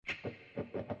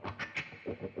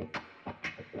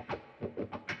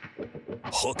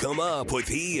Hook 'em up with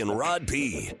E and Rod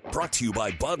P. Brought to you by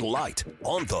Bud Light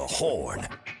on the Horn.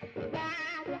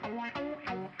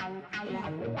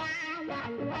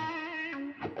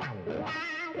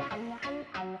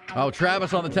 Oh,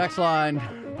 Travis on the text line.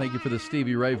 Thank you for the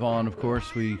Stevie Ray Vaughan. Of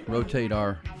course, we rotate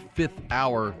our fifth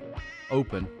hour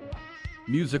open,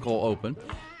 musical open.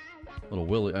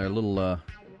 Little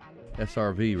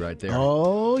SRV right there.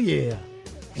 Oh, yeah.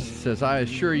 Says, I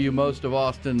assure you most of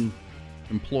Austin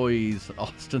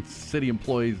City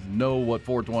employees know what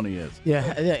 420 is.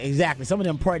 Yeah, exactly. Some of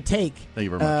them partake. Thank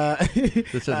you very much.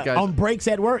 This says, guys, on breaks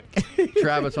at work.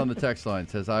 Travis on the text line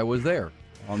says, I was there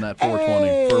on that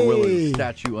 420 for Willie's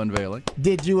statue unveiling.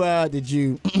 Did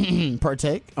you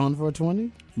partake on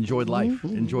 420? Enjoyed life.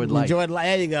 Mm-hmm. Enjoyed life.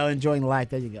 There you go. Enjoying life.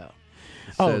 There you go.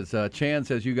 Says Chan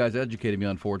says, you guys educated me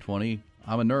on 420.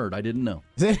 I'm a nerd. I didn't know.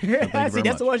 See,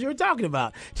 that's the one you were talking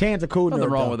about. Chan's a cool nerd. Nothing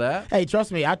wrong with that. Hey,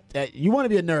 trust me, you want to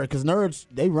be a nerd because nerds,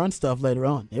 they run stuff later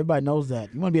on. Everybody knows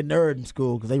that. You want to be a nerd in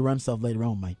school because they run stuff later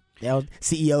on, man. They're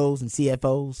CEOs and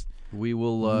CFOs. We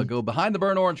will go behind the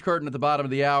burnt orange curtain at the bottom of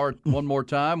the hour one more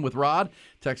time with Rod.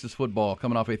 Texas football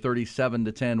coming off a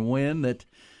 37-10 win that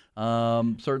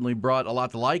certainly brought a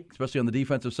lot to like, especially on the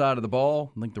defensive side of the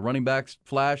ball. I think the running backs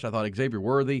flashed. I thought Xavier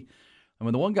Worthy. I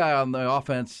mean, the one guy on the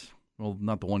offense, well,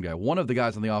 not the one guy, one of the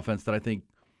guys on the offense that I think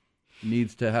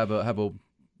needs to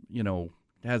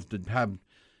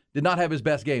did not have his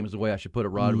best game is the way I should put it,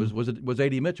 Rod, was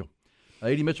A.D. Mitchell.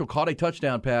 A.D. Mitchell caught a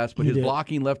touchdown pass, but his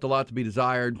blocking left a lot to be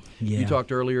desired. Yeah. You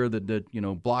talked earlier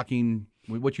that blocking,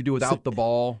 what you do without the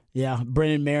ball. Yeah,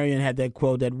 Brennan Marion had that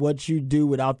quote that what you do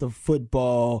without the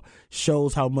football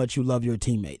shows how much you love your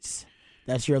teammates.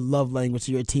 That's your love language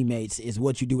to your teammates is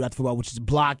what you do without the football, which is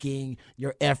blocking,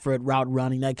 your effort, route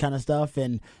running, that kind of stuff.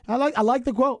 And I like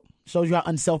the quote. Shows you how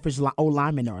unselfish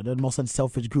O-linemen are. They're the most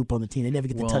unselfish group on the team. They never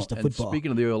get to touch the football. Speaking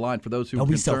of the O-line, for those who are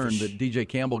concerned that DJ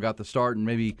Campbell got the start and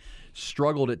maybe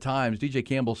struggled at times, DJ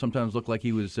Campbell sometimes looked like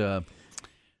he was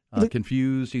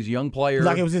confused. He's a young player.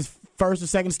 Like it was his first or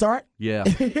second start? Yeah.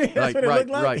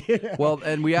 Right. Yeah. Well,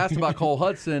 and we asked about Cole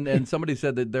Hudson, and somebody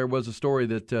said that there was a story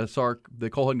that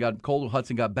Cole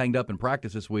Hudson got banged up in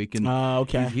practice this week, and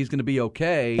okay. he's going to be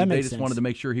okay. That they makes just sense. wanted to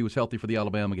make sure he was healthy for the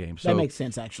Alabama game. So that makes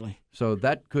sense, actually. So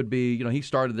that could be, he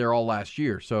started there all last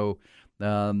year. So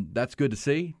that's good to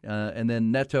see. And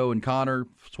then Neto and Connor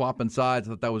swapping sides.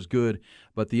 I thought that was good.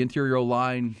 But the interior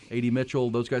line, A.D. Mitchell,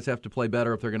 those guys have to play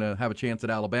better if they're going to have a chance at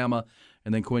Alabama.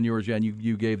 And then Quinn Ewers,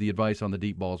 you gave the advice on the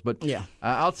deep balls. But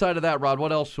outside of that, Rod,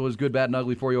 what else was good, bad, and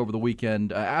ugly for you over the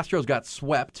weekend? Astros got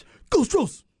swept. Go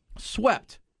Astros!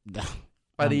 Swept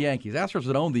by the Yankees. Astros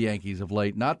had owned the Yankees of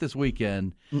late, not this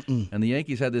weekend. And the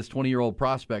Yankees had this 20-year-old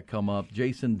prospect come up,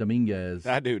 Jason Dominguez.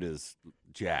 That dude is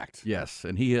jacked. Yes,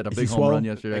 and he hit a big home run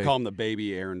yesterday. They call him the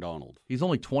baby Aaron Donald. He's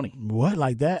only 20. What,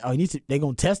 like that? Oh, they're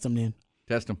going to test him then.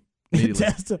 Test him immediately.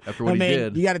 Test him. After what he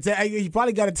did. You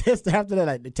probably got to test him after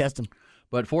that. They test him.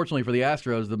 But fortunately for the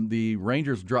Astros, the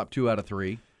Rangers dropped 2 out of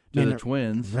 3 to the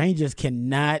Twins. Rangers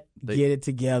cannot get it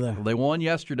together. They won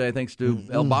yesterday thanks to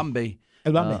El Bambi.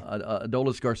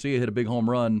 Adolis Garcia hit a big home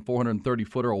run,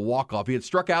 430-footer, a walk-off. He had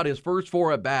struck out his first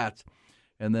 4 at-bats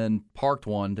and then parked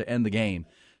one to end the game.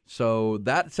 So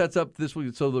that sets up this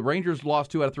week. So the Rangers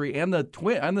lost 2 out of 3, and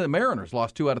the Mariners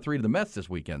lost 2 out of 3 to the Mets this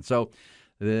weekend. So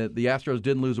the Astros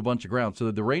didn't lose a bunch of ground.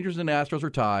 So the Rangers and the Astros are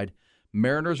tied.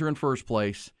 Mariners are in first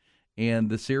place. And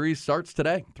the series starts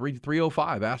today,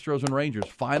 3:05. Astros and Rangers,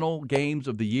 final games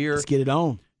of the year. Let's get it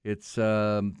on. It's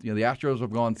the Astros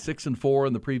have gone 6-4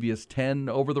 in the previous 10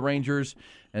 over the Rangers,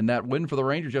 and that win for the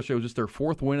Rangers yesterday was just their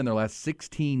 4th win in their last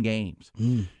 16 games.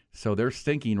 So they're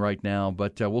stinking right now,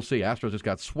 but we'll see. Astros just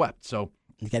got swept, so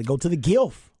you got to go to the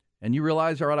Gilf. And you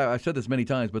realize, all right, I've said this many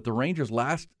times, but the Rangers'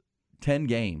 last 10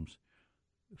 games,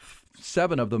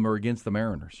 7 of them are against the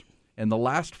Mariners. And the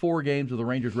last 4 games of the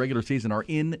Rangers' regular season are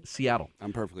in Seattle.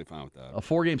 I'm perfectly fine with that. A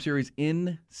 4-game series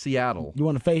in Seattle. You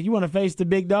want to face the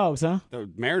big dogs, huh? The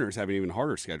Mariners have an even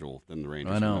harder schedule than the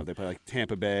Rangers. I know. They play like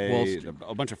Tampa Bay,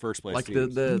 a bunch of first place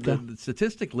teams.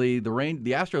 Statistically, the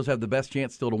Astros have the best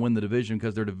chance still to win the division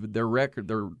because their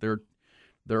record,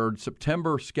 their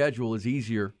September schedule is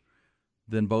easier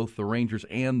than both the Rangers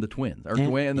and the Twins,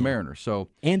 and the Mariners.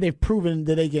 And they've proven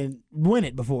that they can win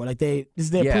it before. Like this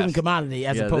is their proven commodity,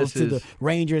 as opposed to the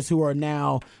Rangers, who are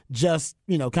now just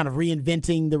kind of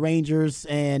reinventing the Rangers,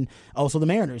 and also the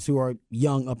Mariners, who are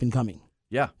young, up and coming.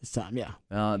 Yeah, this time,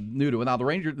 new to it. Now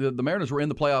the Mariners were in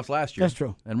the playoffs last year. That's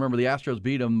true. And remember, the Astros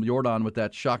beat them, Jordan, with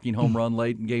that shocking home run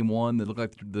late in Game 1. It looked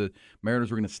like the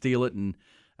Mariners were going to steal it, and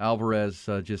Alvarez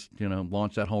just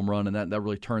launched that home run, and that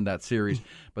really turned that series.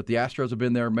 But the Astros have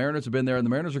been there, Mariners have been there, and the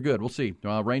Mariners are good. We'll see.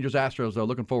 Rangers Astros, though,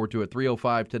 looking forward to it.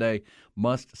 3:05 today,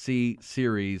 must-see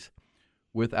series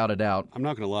without a doubt. I'm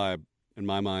not going to lie. In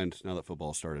my mind, now that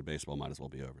football started, baseball might as well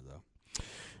be over, though.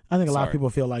 I think a lot of people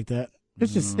feel like that.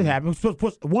 It's just it happens.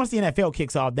 Once the NFL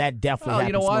kicks off, that definitely happens.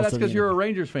 You know why? That's because you're a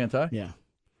Rangers fan, Ty. Yeah.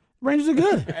 Rangers are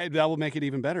good. That will make it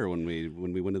even better when we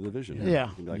win the division.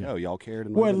 Yeah. You'll be like, oh, y'all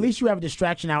cared. Well, at least you have a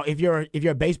distraction now. If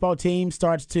your baseball team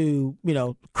starts to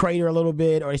crater a little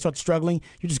bit, or they start struggling,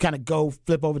 you just kind of go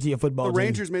flip over to your football team. The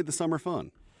Rangers made the summer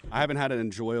fun. I haven't had an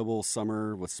enjoyable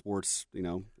summer with sports.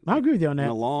 I agree with you on that. In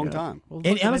a long time. Well,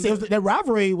 and honestly, that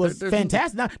rivalry was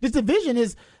fantastic. Now, this division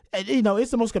is.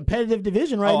 It's the most competitive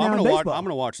division right now in baseball. I'm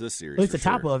going to watch this series. It's the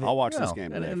top of it. I'll watch this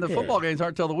game. And the football games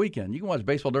aren't till the weekend. You can watch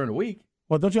baseball during the week.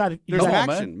 Well, don't you have to? There's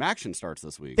action. Action starts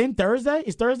this week. Then Thursday?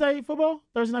 Is Thursday football?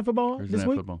 Thursday night football this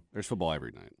week? Football. There's football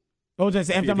every night. Oh, I'm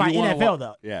talking about NFL,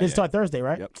 though. Yeah. They start Thursday,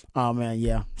 right? Yep. Oh, man,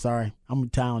 yeah. Sorry. I'm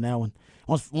tired on that one.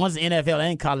 Once the NFL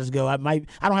and college go, I don't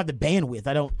have the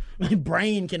bandwidth. My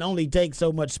brain can only take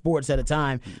so much sports at a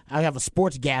time. I have a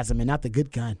sports-gasm and not the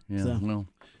good kind. Yeah, so. well.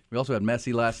 We also had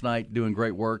Messi last night doing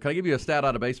great work. Can I give you a stat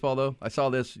out of baseball, though? I saw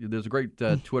this. There's a great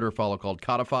Twitter follow called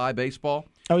Codify Baseball.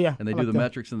 Oh, yeah. And they do the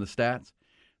metrics and the stats.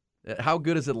 How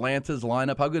good is Atlanta's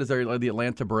lineup? How good is the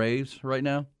Atlanta Braves right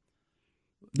now?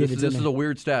 This is a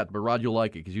weird stat, but Rod, you'll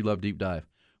like it because you love deep dive.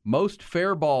 Most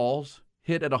fair balls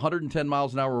hit at 110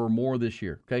 miles an hour or more this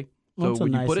year, okay? So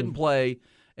when you put it in play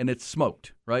and it's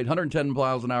smoked, right? 110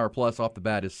 miles an hour plus off the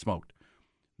bat is smoked.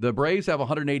 The Braves have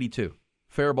 182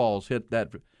 fair balls hit that.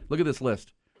 Look at this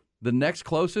list. The next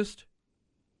closest,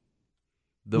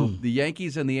 the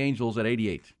Yankees and the Angels at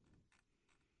 88.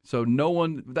 So no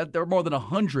one they're more than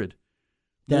 100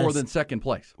 more than second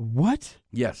place. What?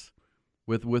 Yes.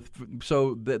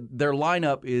 So their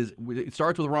lineup it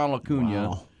starts with Ronald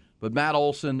Acuna, but Matt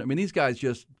Olson. I mean, these guys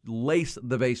just lace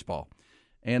the baseball,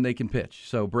 and they can pitch.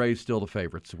 So Braves still the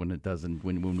favorites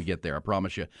when we get there. I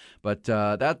promise you. But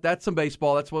that's some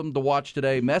baseball. That's one to watch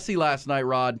today. Messi last night,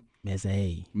 Rod.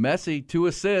 Messi, 2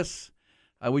 assists.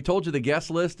 We told you the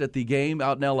guest list at the game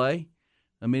out in L.A.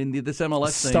 I mean, this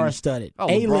MLS thing. Star-studded. Oh,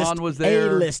 LeBron was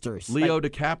there. A-listers. Leo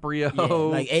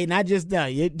DiCaprio. Yeah, not just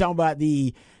that. You're talking about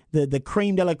the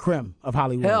creme de la creme of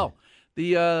Hollywood. Hell,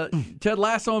 the Ted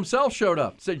Lasso himself showed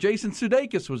up. Said Jason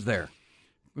Sudeikis was there.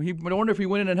 I wonder if he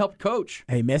went in and helped coach.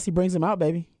 Hey, Messi brings him out,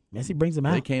 baby. Messi brings him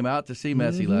out. They came out to see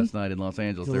Messi last night in Los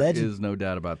Angeles. There is no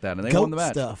doubt about that. And they won the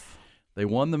match. They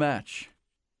won the match.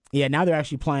 Yeah, now they're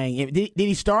actually playing. Did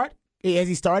he start? Has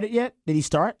he started yet? Did he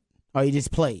start? Or he just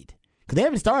played? Because they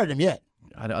haven't started him yet.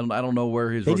 I don't know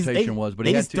where his rotation was, but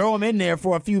they just throw him in there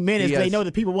for a few minutes because they know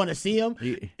that people want to see him.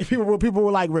 People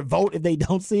will like revolt if they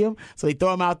don't see him, so they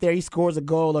throw him out there. He scores a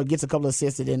goal or gets a couple of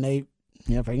assists, and then they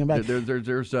bring him back.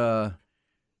 There's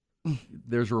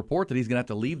a report that he's going to have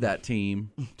to leave that team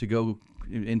to go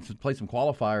and to play some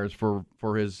qualifiers for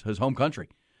his home country.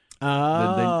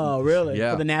 Oh, really?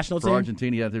 Yeah, for the national team? For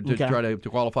Argentina, to try to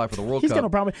qualify for the World Cup. He's got no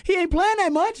problem. He ain't playing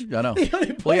that much. I know. He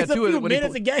only plays a few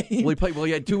minutes a game.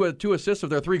 He had two assists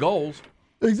of their 3 goals.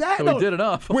 Exactly. So he did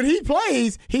enough. When he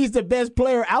plays, he's the best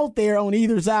player out there on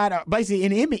either side, basically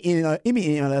in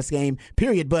MLS game,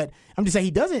 period. But I'm just saying he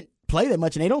doesn't play that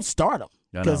much, and they don't start him.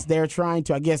 Because they're trying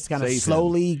to, I guess, kind of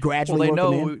slowly, gradually work him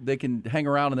in. Well, they know they can hang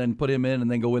around and then put him in and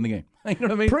then go win the game. You know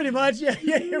what I mean? Pretty much, yeah,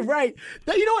 you're right.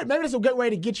 You know what? Maybe that's a good way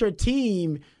to get your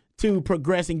team to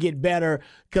progress and get better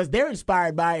because they're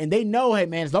inspired by it and they know, hey,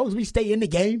 man, as long as we stay in the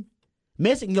game,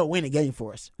 Messi can go win the game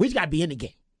for us. We just got to be in the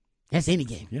game. That's any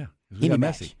game. Yeah, we got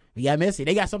Messi. We got Messi.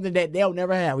 They got something that they'll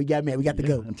never have. We got the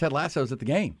GOAT. And Ted Lasso's at the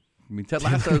game. I mean, Ted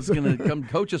Lasso's going to come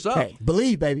coach us up. Hey,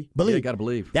 believe, baby. Believe. Yeah, you got to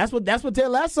believe. That's what Ted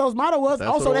Lasso's motto was.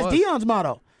 That's Deion's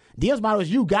motto. Deion's motto is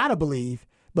you got to believe,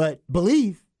 but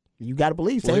believe. You got to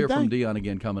believe. We'll hear from Deion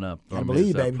again coming up. Got to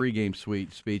believe, baby.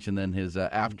 Pregame speech and then his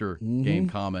after-game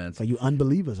comments. For you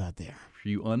unbelievers out there. For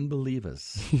you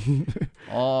unbelievers.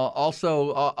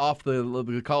 Also, off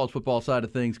the college football side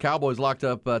of things, Cowboys locked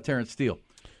up Terrence Steele.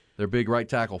 Their big right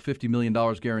tackle, $50 million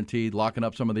guaranteed, locking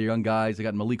up some of the young guys. They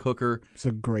got Malik Hooker. It's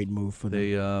a great move for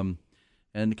them.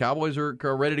 And the Cowboys are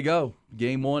ready to go.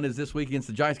 Game 1 is this week against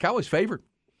the Giants. Cowboys favored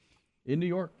in New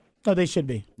York. Oh, they should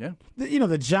be. Yeah.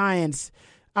 The Giants,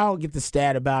 I don't get the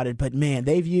stat about it, but, man,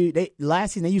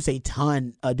 last season they used a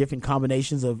ton of different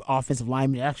combinations of offensive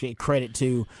linemen. Actually, a credit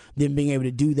to them being able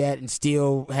to do that and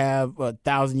still have a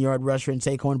 1,000-yard rusher in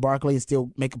Saquon Barkley and still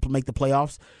make the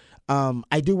playoffs.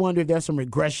 I do wonder if there's some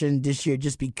regression this year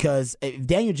just because if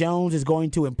Daniel Jones is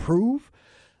going to improve,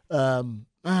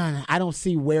 I don't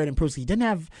see where it improves. He doesn't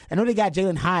have. I know they got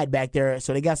Jalen Hyde back there,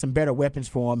 so they got some better weapons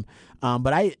for him.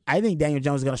 But I think Daniel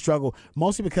Jones is going to struggle,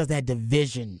 mostly because that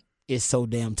division is so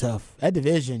damn tough. That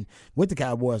division with the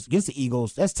Cowboys against the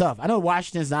Eagles, that's tough. I know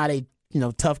Washington's not a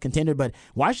tough contender, but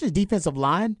Washington's defensive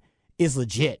line is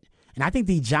legit. And I think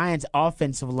the Giants'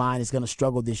 offensive line is going to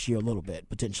struggle this year a little bit,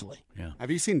 potentially. Yeah.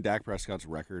 Have you seen Dak Prescott's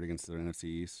record against the NFC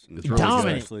East? It's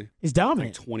dominant. It's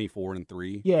dominant. Like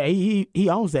 24-3. Yeah, he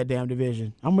owns that damn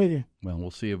division. I'm with you. Well,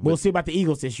 we'll see. We'll see about the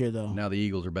Eagles this year, though. Now the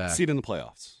Eagles are back. See it in the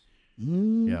playoffs.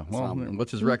 Yeah. Well,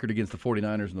 what's his record against the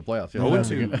 49ers in the playoffs?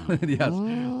 0-2.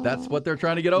 Yes. That's what they're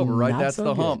trying to get over, right? That's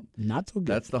the hump. Not so good.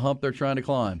 That's the hump they're trying to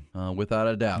climb, without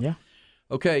a doubt. Yeah.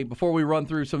 Okay, before we run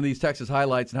through some of these Texas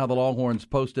highlights and how the Longhorns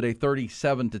posted a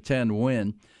 37-10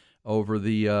 win over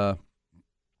the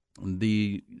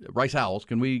Rice Owls,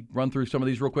 can we run through some of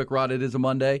these real quick, Rod? It is a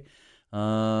Monday.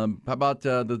 How about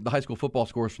the high school football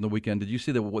scores from the weekend? Did you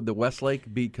see the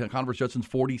Westlake beat Converse Judson's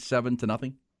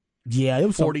 47-0? Yeah, it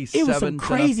was some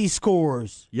crazy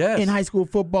scores. Yes. In high school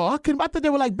football. I thought they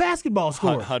were like basketball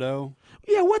scores. Hutto.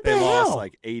 Yeah, what the hell? They lost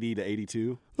like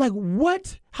 80-82. Like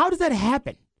what? How does that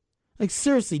happen? Like,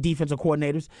 seriously, defensive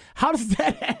coordinators, how does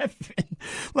that happen?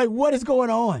 Like, what is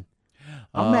going on?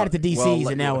 I'm mad at the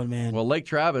DCs in that one, man. Well, Lake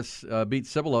Travis beat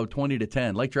Cibolo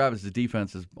 20-10. Lake Travis's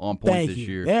defense is on point this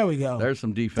year. There we go. There's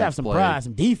some defense. Have some pride,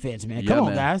 some defense, man. Come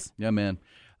on, guys. Yeah, man.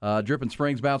 Dripping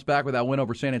Springs bounced back with that win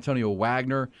over San Antonio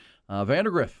Wagner.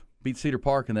 Vandergrift beat Cedar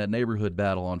Park in that neighborhood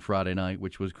battle on Friday night,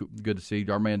 which was good to see.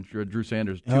 Our man Drew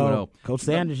Sanders, 2-0. Coach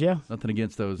Sanders, yeah. Nothing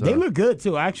against those. They look good,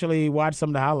 too. I actually watched some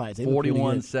of the highlights.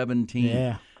 41-17.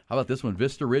 Yeah. How about this one?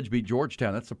 Vista Ridge beat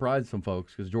Georgetown. That surprised some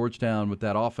folks because Georgetown, with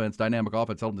that offense, dynamic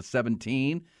offense, held them to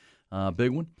 17.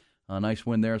 Big one. Nice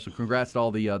win there. So congrats to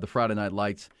all the Friday night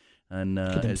lights. And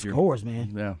scores,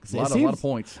 man. Yeah, a lot of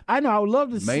points. I know. I would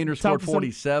love to see. Maynard scored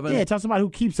 47. Talk to somebody who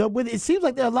keeps up with it. It seems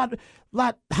like there are a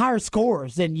lot higher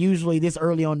scores than usually this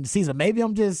early on in the season. Maybe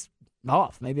I'm just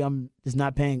off. Maybe I'm just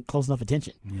not paying close enough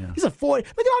attention. Yeah. These are 40.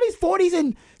 Look at all these 40s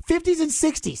and 50s and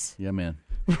 60s. Yeah, man.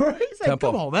 Right? It's like,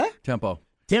 Tempo. come on, man. Tempo.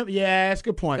 Yeah, that's a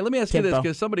good point. Hey, let me ask you this,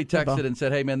 because somebody texted Tempo. and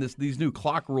said, hey, man, these new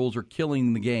clock rules are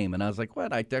killing the game. And I was like,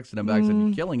 what? I texted him back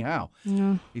and said, killing how?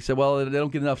 Yeah. He said, well, they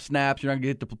don't get enough snaps. You're not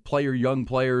going to get to play your young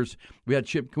players. We had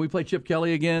Chip. Can we play Chip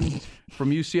Kelly again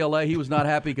from UCLA? He was not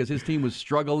happy because his team was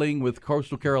struggling with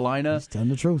Coastal Carolina. He's telling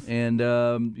the truth. And,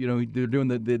 they're doing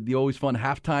the always fun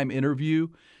halftime interview.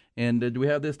 And do we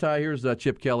have this, Ty? Here's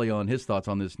Chip Kelly on his thoughts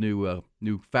on this new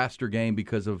faster game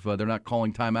because of they're not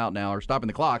calling timeout now or stopping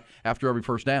the clock after every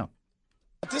first down.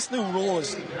 This new rule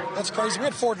that's crazy. We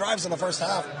had 4 drives in the first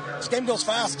half. This game goes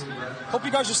fast. Hope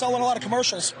you guys are selling a lot of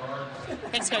commercials.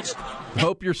 Thanks, Coach.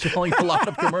 Hope you're selling a lot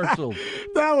of commercials.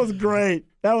 That was great.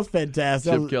 That was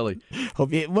fantastic. Chip Kelly.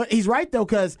 He's right, though,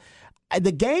 because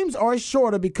the games are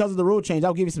shorter because of the rule change.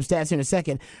 I'll give you some stats here in a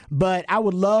second. But I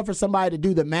would love for somebody to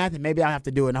do the math, and maybe I'll have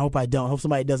to do it, and I hope I don't. I hope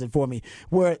somebody does it for me.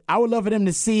 Where I would love for them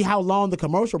to see how long the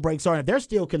commercial breaks are, and if they're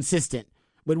still consistent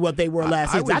with what they were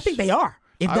last season. I think they are,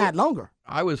 if not longer.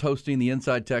 I was hosting the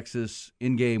Inside Texas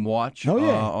in-game watch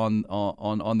on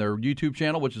their YouTube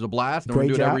channel, which is a blast. And we're going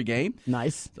to do it every game.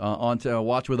 Nice. On to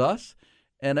Watch With Us.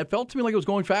 And it felt to me like it was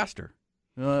going faster.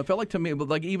 It felt like to me,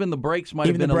 like even the breaks might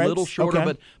have been a little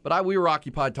shorter, but we were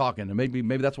occupied talking, and maybe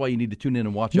that's why you need to tune in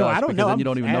and watch us. I don't know. Then you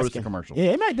don't even notice the commercials.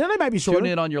 Yeah, they might be shorter. Tune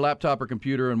in on your laptop or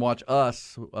computer and watch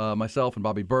us, myself and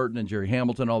Bobby Burton and Jerry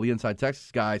Hamilton, all the Inside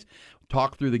Texas guys,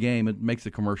 talk through the game. It makes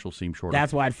the commercial seem shorter.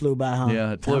 That's why it flew by, huh?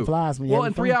 Yeah, it flew. Time flies when you're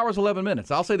in 3 hours, 11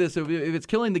 minutes. I'll say this: if it's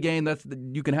killing the game,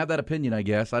 you can have that opinion, I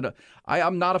guess.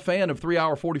 I'm not a fan of 3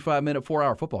 hour, 45-minute, 4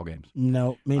 hour football games.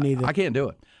 No, me neither. I can't do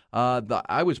it.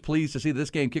 I was pleased to see this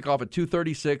game kick off at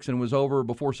 2:36 and was over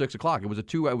before 6 o'clock. It was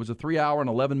a 3 hour and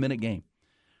 11-minute game.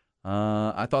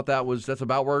 I thought that's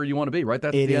about where you want to be, right?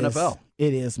 That's the NFL.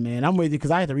 It is, man. I'm with you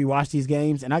because I had to rewatch these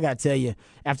games, and I got to tell you,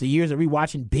 after years of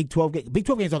rewatching Big 12 games, Big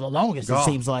 12 games are the longest. It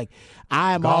seems like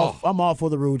I'm all for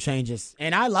the rule changes,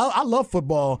 and I love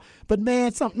football, but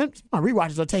man, my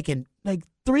rewatches are taking like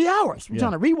 3 hours. I'm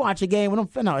trying to rewatch a game when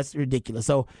it's ridiculous.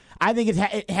 So I think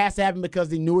it has to happen because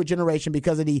the newer generation,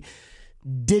 because of the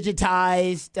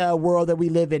digitized world that we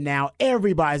live in now,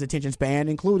 everybody's attention span,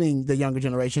 including the younger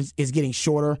generations, is getting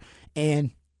shorter.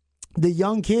 And the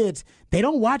young kids, they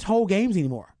don't watch whole games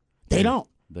anymore. They don't.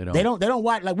 They don't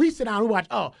watch. Like, we sit down and we watch,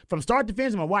 from start to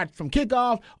finish, I'm going to watch from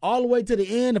kickoff all the way to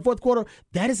the end, the fourth quarter.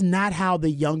 That is not how the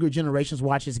younger generations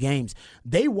watch his games.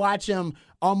 They watch them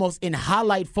almost in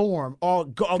highlight form.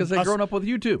 Because they've grown up with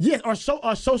YouTube. Yes,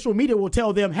 or social media will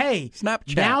tell them, hey,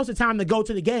 Snapchat. Now's the time to go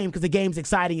to the game because the game's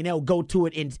exciting, and they'll go to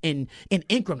it in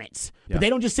increments. Yeah. But they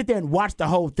don't just sit there and watch the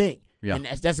whole thing. Yeah. And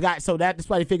that's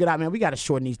why they figured out, man, we got to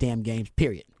shorten these damn games,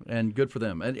 period. And good for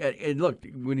them. And look,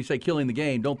 when you say killing the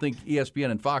game, don't think ESPN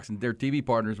and Fox and their TV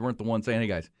partners weren't the ones saying, hey,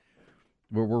 guys,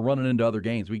 we're running into other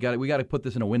games. We got to put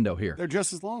this in a window here. They're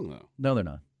just as long, though. No, they're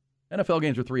not. NFL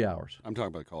games are 3 hours. I'm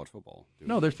talking about college football.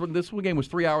 No, this game was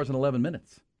 3 hours and 11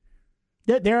 minutes.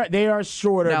 They are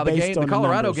shorter. Now, the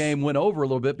Colorado numbers. game went over a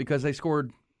little bit because they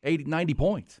scored 90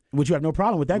 points. Which you have no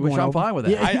problem with that Which going I'm over. fine with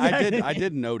that. Yeah. I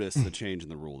did notice the change in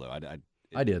the rule, though.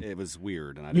 I did. It was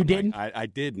weird, and You didn't? I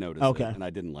did notice Okay. it, and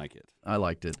I didn't like it. I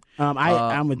liked it.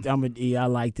 I'm with E. I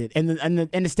liked it. And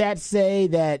the stats say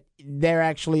that there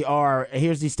actually are.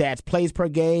 Here's these stats: plays per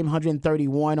game,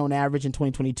 131 on average in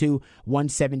 2022,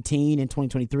 117 in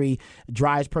 2023.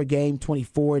 Drives per game,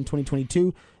 24 in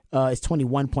 2022. It's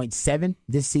 21.7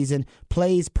 this season.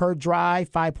 Plays per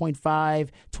drive, 5.5.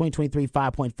 2023,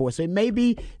 5.4. So it may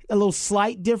be a little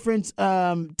slight difference,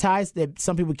 ties that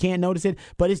some people can't notice it,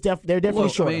 but they're definitely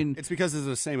shorter. I mean, It's because there's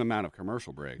the same amount of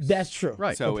commercial breaks. That's true.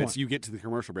 Right. So Good point. you get to the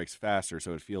commercial breaks faster,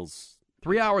 so it feels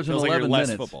 3 hours and feels like 11 you're less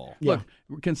minutes. football. Yeah.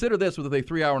 Look, consider this with a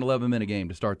 3 hour and 11 minute game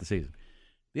to start the season.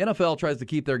 The NFL tries to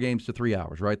keep their games to 3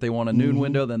 hours, right? They want a noon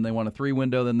window, then they want a 3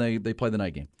 window, then they play the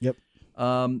night game. Yep.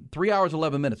 3 hours,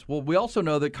 11 minutes. Well, we also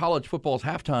know that college football's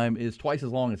halftime is twice as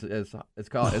long as the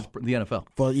NFL.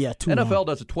 Well, yeah, too NFL long.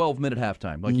 does a 12-minute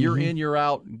halftime. Like you're in, you're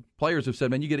out. Players have said,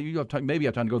 man, you have time, maybe you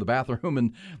have time to go to the bathroom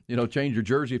and change your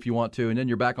jersey if you want to, and then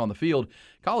you're back on the field.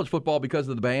 College football, because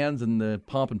of the bands and the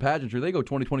pomp and pageantry, they go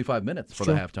 20, 25 minutes for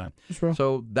the halftime. True.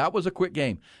 So that was a quick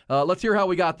game. Let's hear how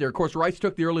we got there. Of course, Rice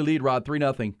took the early lead, Rod,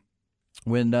 3-0.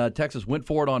 When Texas went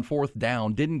for it on fourth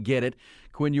down, didn't get it.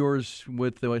 Quinn Ewers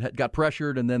got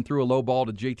pressured and then threw a low ball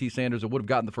to J.T. Sanders that would have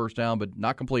gotten the first down, but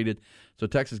not completed. So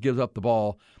Texas gives up the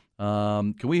ball.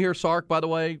 Can we hear Sark, by the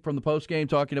way, from the postgame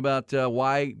talking about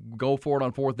why go for it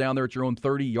on fourth down there at your own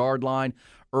 30-yard line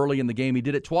early in the game? He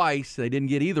did it twice. They didn't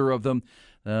get either of them.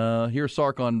 Here's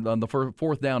Sark on the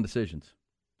fourth down decisions.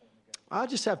 I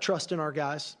just have trust in our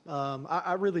guys.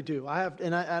 I really do. I have,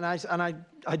 and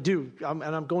I do, and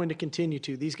I'm going to continue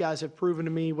to. These guys have proven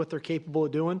to me what they're capable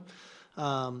of doing.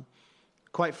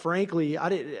 Quite frankly,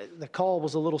 the call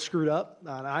was a little screwed up,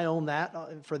 and I own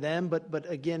that for them. But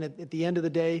again, at the end of the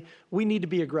day, we need to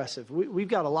be aggressive. We've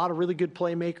got a lot of really good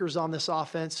playmakers on this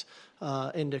offense,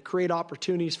 and to create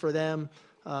opportunities for them.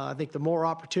 I think the more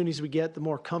opportunities we get, the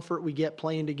more comfort we get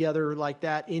playing together like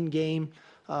that in game.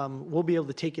 We'll be able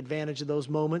to take advantage of those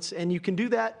moments. And you can do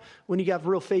that when you have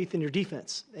real faith in your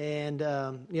defense. And,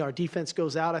 our defense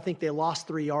goes out. I think they lost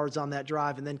 3 yards on that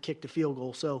drive and then kicked a field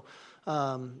goal. So,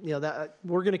 that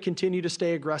we're going to continue to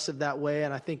stay aggressive that way,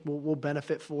 and I think we'll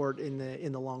benefit for it in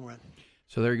the long run.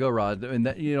 So there you go, Rod. And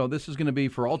that, this is going to be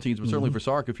for all teams, but certainly for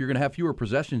Sark. If you're going to have fewer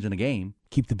possessions in a game,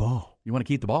 keep the ball. You want to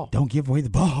keep the ball. Don't give away the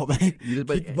ball, man. Keep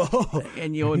the ball.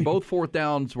 And in both fourth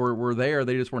downs were there.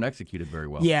 They just weren't executed very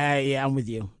well. Yeah, I'm with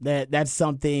you. That's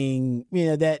something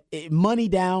money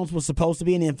downs was supposed to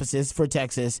be an emphasis for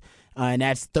Texas, and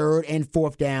that's third and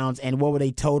fourth downs. And what were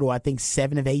they total? I think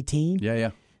 7 of 18.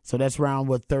 Yeah. So that's around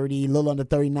a little under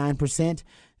 39%.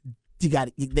 You got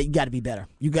to be better.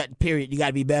 You got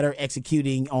to be better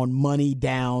executing on money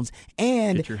downs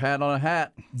and get your hat on a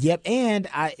hat. Yep, and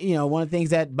one of the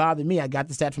things that bothered me, I got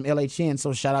the stat from LHN,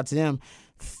 so shout out to them.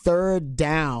 Third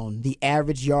down, the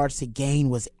average yards to gain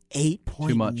was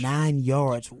 8.9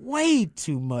 yards. Way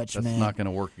too much, man. That's not going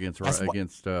to work against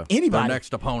anybody. Their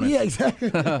next opponent. Yeah, exactly.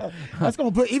 That's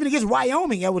going to put even against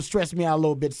Wyoming. That would stress me out a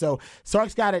little bit. So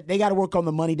Sark's they got to work on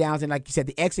the money downs and, like you said,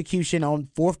 the execution on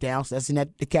fourth downs. That's in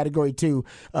the category too,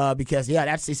 because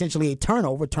that's essentially a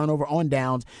turnover on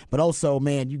downs. But also,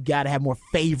 man, you got to have more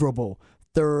favorable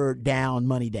third down,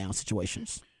 money down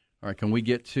situations. All right, can we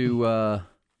get to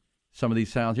some of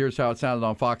these sounds? Here's how it sounded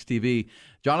on Fox TV.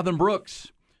 Jonathan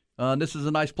Brooks. This is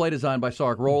a nice play design by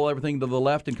Sark. Roll everything to the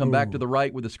left and come back to the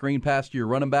right with a screen pass to your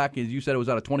running back. As you said, it was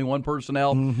out of 21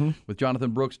 personnel with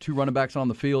Jonathan Brooks, 2 running backs on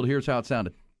the field. Here's how it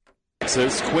sounded.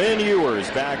 Says Quinn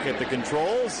Ewers back at the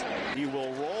controls. He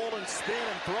will roll and spin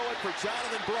and throw it for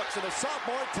Jonathan Brooks. And the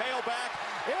sophomore tailback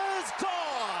is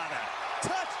gone.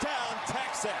 Touchdown,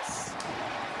 Texas.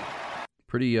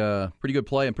 Pretty good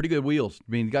play and pretty good wheels.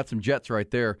 I mean, you got some jets right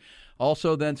there.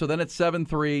 Also, then it's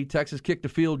 7-3. Texas kicked a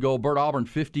field goal. Bert Auburn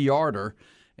 50-yarder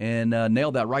and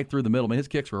nailed that right through the middle. I mean, his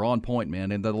kicks were on point,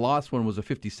 man. And the last one was a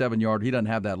 57-yarder. He doesn't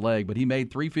have that leg, but he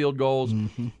made 3 field goals.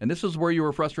 And this is where you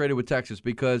were frustrated with Texas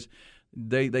because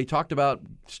they talked about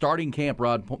starting camp,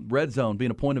 Rod, red zone being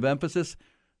a point of emphasis.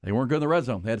 They weren't good in the red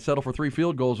zone. They had to settle for 3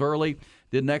 field goals early,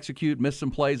 didn't execute, missed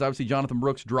some plays. Obviously, Jonathan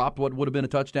Brooks dropped what would have been a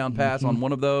touchdown pass on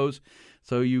one of those.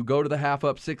 So you go to the half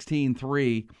up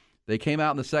 16-3. They came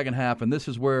out in the second half, and this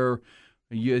is where,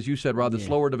 as you said, Rod, the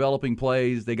slower developing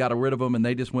plays, they got rid of them, and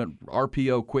they just went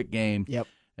RPO quick game. Yep.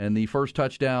 And the first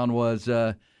touchdown was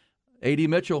A.D.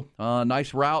 Mitchell.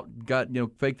 Nice route,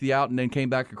 faked the out, and then came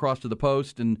back across to the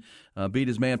post and beat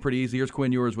his man pretty easy. Here's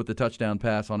Quinn Ewers with the touchdown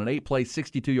pass on an 8-play,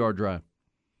 62-yard drive.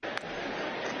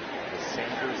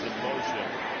 Sanders in motion.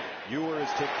 Ewers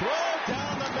to throw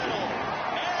down the middle.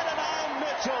 And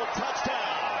Mitchell, touchdown.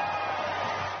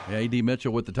 Yeah, A.D.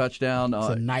 Mitchell with the touchdown. It's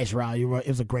a nice route. It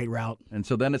was a great route. And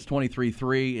so then it's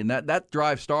 23-3, and that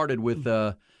drive started with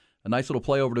a nice little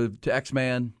play over to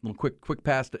X-Man, a little quick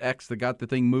pass to X that got the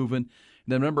thing moving. And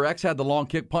then remember, X had the long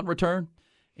kick punt return.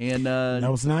 And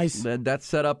that was nice. That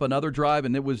set up another drive,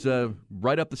 and it was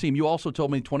right up the seam. You also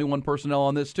told me 21 personnel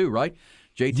on this too, right?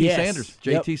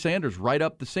 JT Sanders right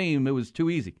up the seam. It was too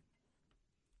easy.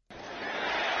 Right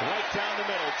down the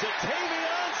middle.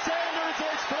 Jatavion Sanders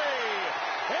is free.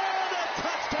 And a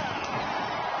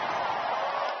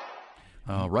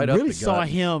touchdown. Right up the gut. Really saw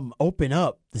him open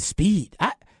up the speed.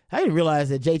 I didn't realize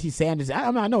that JT Sanders,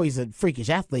 I know he's a freakish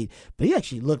athlete, but he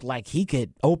actually looked like he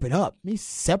could open up. He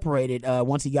separated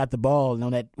once he got the ball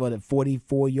on that, a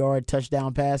 44-yard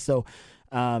touchdown pass. So,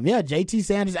 JT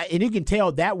Sanders, and you can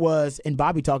tell that was, and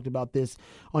Bobby talked about this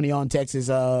on the On Texas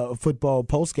football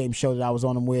postgame show that I was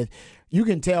on him with. You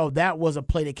can tell that was a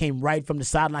play that came right from the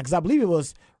sideline, because I believe it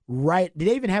was right. Did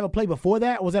they even have a play before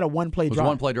that, or was that a one-play drive? It was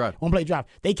one-play drive. One-play drive.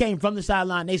 They came from the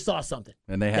sideline. They saw something.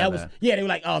 And they had that. Yeah, they were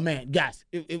like, oh, man, guys,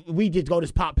 if we just go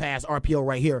this pop pass RPO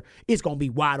right here, it's going to be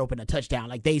wide open, a touchdown.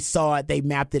 Like, they saw it. They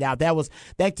mapped it out.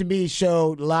 That to me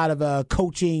showed a lot of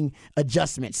coaching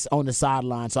adjustments on the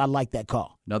sideline, so I like that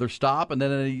call. Another stop, and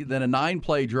then a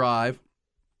 9-play drive.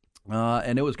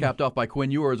 And it was capped off by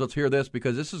Quinn Ewers. Let's hear this,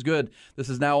 because this is good. This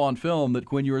is now on film that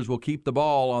Quinn Ewers will keep the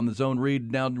ball on the zone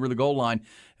read down near the goal line.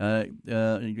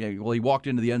 He walked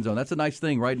into the end zone. That's a nice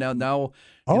thing right now.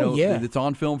 It's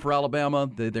on film for Alabama.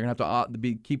 They're going to have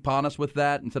to keep honest with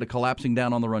that instead of collapsing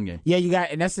down on the run game. Yeah,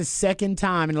 and that's the second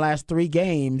time in the last 3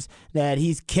 games that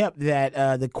he's kept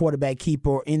that the quarterback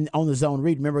keeper on the zone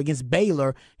read. Remember, against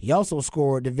Baylor, he also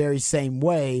scored the very same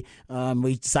way.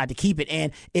 We decided to keep it.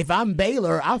 And if I'm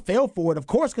Baylor, I fell for it, of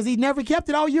course, because he never kept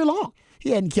it all year long.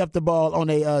 He hadn't kept the ball on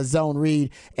a zone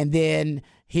read. And then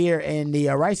here in the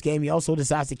Rice game, he also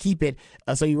decides to keep it.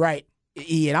 So you're right,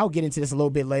 Ian. I'll get into this a little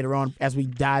bit later on as we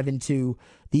dive into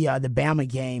the Bama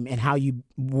game and how you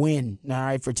win, all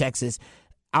right, for Texas.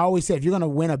 I always say if you're going to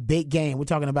win a big game, we're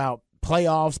talking about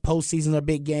playoffs, postseason are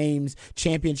big games,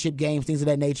 championship games, things of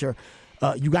that nature.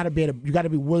 You got to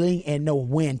be willing and know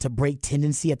when to break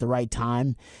tendency at the right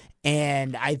time.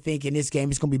 And I think in this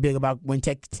game, it's going to be big about when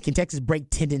can Texas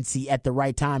break tendency at the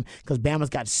right time, because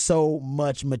Bama's got so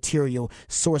much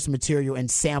source material, and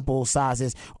sample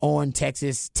sizes on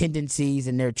Texas tendencies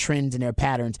and their trends and their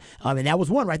patterns. And that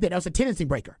was one right there. That was a tendency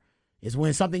breaker. Is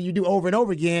when something you do over and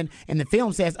over again, and the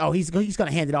film says, oh, he's going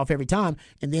to hand it off every time,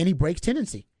 and then he breaks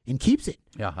tendency and keeps it.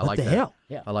 Yeah, I like that. What the hell?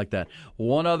 Yeah. I like that.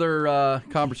 One other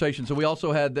conversation. So we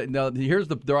also had, here's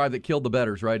the drive that killed the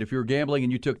bettors, right? If you were gambling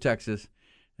and you took Texas,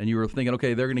 and you were thinking,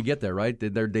 okay, they're going to get there, right?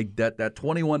 That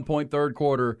 21-point third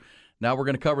quarter, now we're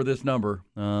going to cover this number.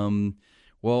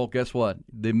 Well, guess what?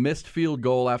 They missed field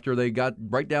goal after they got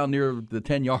right down near the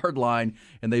 10-yard line,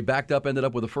 and they backed up, ended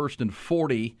up with a 1st and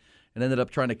 40, and ended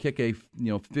up trying to kick a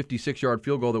 56-yard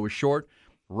field goal that was short.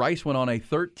 Rice went on a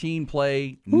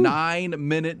 13-play,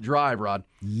 9-minute drive, Rod.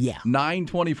 Yeah.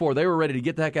 9:24. They were ready to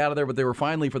get the heck out of there, but they were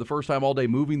finally, for the first time all day,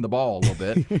 moving the ball a little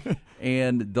bit.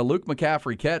 And the Luke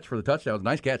McCaffrey catch for the touchdown was a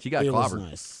nice catch. He got clobbered.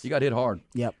 Nice. He got hit hard.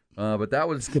 Yep. But that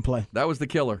was a good play. That was the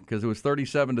killer, because it was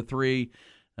 37-3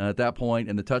 at that point,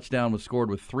 and the touchdown was scored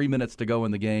with 3 minutes to go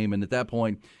in the game. And at that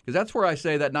point, because that's where I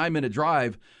say that 9-minute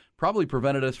drive probably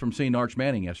prevented us from seeing Arch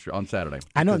Manning on Saturday.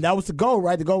 I know, that was the goal,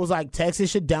 right? The goal was like Texas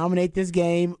should dominate this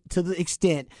game to the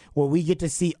extent where we get to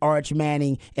see Arch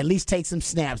Manning at least take some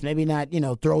snaps. Maybe not,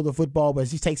 throw the football, but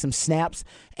at least take some snaps.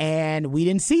 And we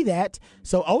didn't see that.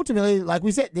 So ultimately, like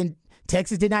we said, then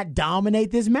Texas did not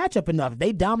dominate this matchup enough. If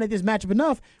they dominate this matchup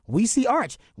enough, we see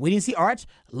Arch. We didn't see Arch.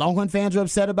 Longhorn fans are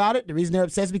upset about it. The reason they're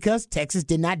upset is because Texas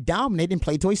did not dominate and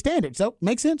play to a standard. So,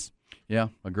 makes sense. Yeah,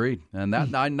 agreed. And that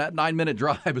 9-minute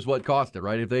drive is what cost it,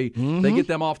 right? If they get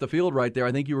them off the field right there,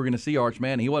 I think you were going to see Arch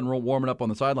Manning. He wasn't warming up on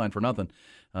the sideline for nothing.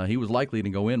 He was likely to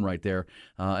go in right there.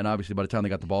 And obviously, by the time they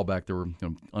got the ball back, there were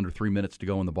under 3 minutes to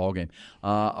go in the ball game.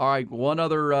 All right, one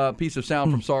other piece of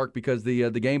sound from Sark, because the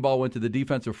game ball went to the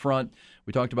defensive front.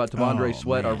 We talked about T'Vondre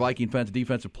Sweat, our Viking fans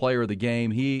defensive player of the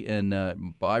game. He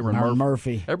and Byron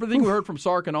Murphy. Everything we heard from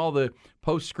Sark and all the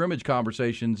post-scrimmage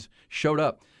conversations showed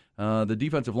up. The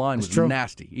defensive line was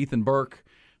nasty. Ethan Burke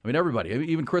I mean, everybody,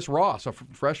 even Chris Ross, a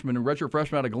freshman, a redshirt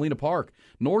freshman out of Galena Park,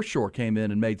 North Shore came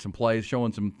in and made some plays,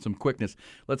 showing some quickness.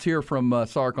 Let's hear from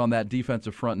Sark on that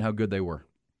defensive front and how good they were.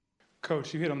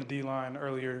 Coach, you hit on the D-line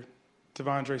earlier.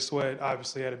 T'Vondre Sweat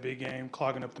obviously had a big game,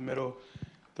 clogging up the middle.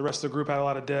 The rest of the group had a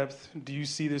lot of depth. Do you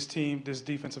see this team, this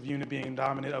defensive unit being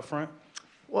dominant up front?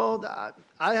 Well,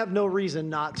 I have no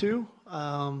reason not to.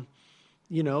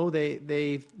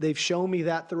 They've shown me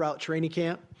that throughout training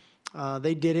camp.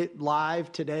 They did it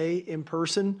live today in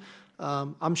person.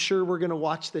 I'm sure we're going to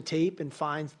watch the tape and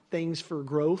find things for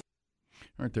growth.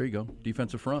 All right, there you go.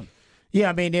 Defensive front. Yeah,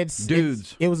 I mean, it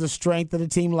was a strength of the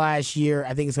team last year.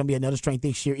 I think it's going to be another strength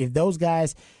this year. If those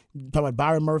guys, talking about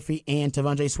Byron Murphy and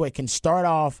T'Vondre Sweat, can start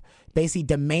off basically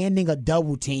demanding a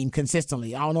double team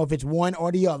consistently. I don't know if it's one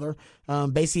or the other.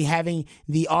 Basically having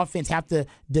the offense have to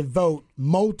devote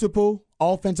multiple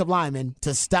offensive linemen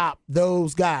to stop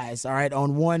those guys, all right,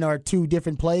 on one or two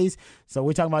different plays. So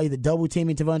we're talking about either double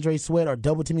teaming T'Vondre Sweat or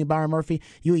double teaming Byron Murphy.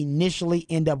 You initially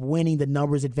end up winning the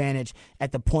numbers advantage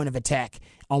at the point of attack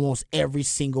almost every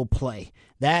single play.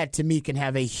 That, to me, can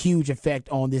have a huge effect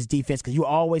on this defense because you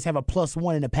always have a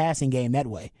 +1 in the passing game that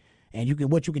way.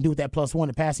 And what you can do with that +1 in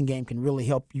the passing game can really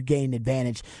help you gain an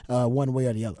advantage one way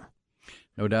or the other.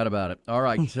 No doubt about it. All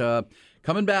right.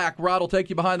 Coming back, Rod will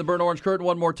take you behind the burnt orange curtain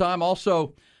one more time.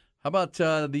 Also, how about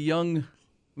the young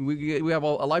 – we have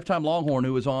a lifetime Longhorn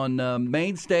who is on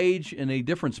main stage in a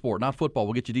different sport, not football.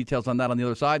 We'll get you details on that on the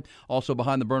other side. Also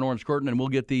behind the burnt orange curtain, and we'll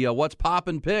get the What's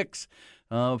Poppin' picks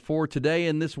for today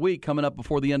and this week coming up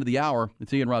before the end of the hour.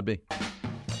 It's Ian Rod B.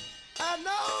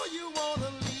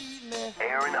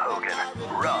 Aaron Hogan,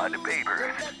 Rod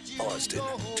Babers, Austin,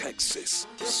 Texas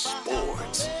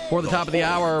Sports. For the top of the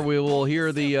hour, we will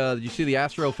hear did you see the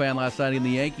Astro fan last night in the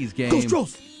Yankees game?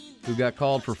 Who got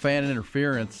called for fan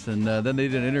interference, and then they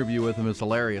did an interview with him. It's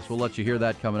hilarious. We'll let you hear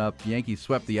that coming up. The Yankees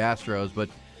swept the Astros, but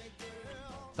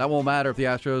that won't matter if the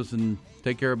Astros can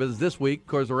take care of business this week. Of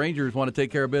course, the Rangers want to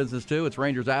take care of business, too. It's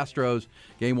Rangers-Astros,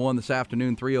 Game 1 this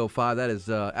afternoon, 3:05. That is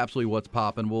absolutely what's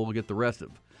popping. We'll get the rest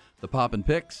of the poppin'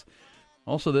 picks.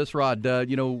 Also this, Rod,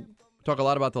 talk a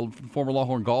lot about the former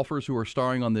Longhorn golfers who are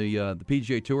starring on the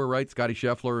PGA Tour, right? Scotty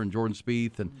Scheffler and Jordan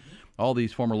Spieth and all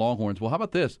these former Longhorns. Well, how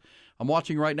about this? I'm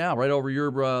watching right now, right over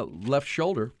your left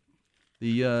shoulder,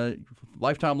 the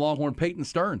lifetime Longhorn Peyton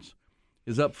Stearns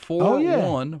is up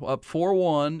 4-1, up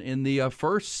 4-1 in the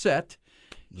first set.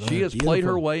 She has played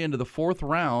her way into the fourth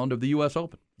round of the U.S.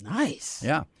 Open. Nice.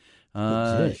 Yeah.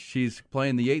 She's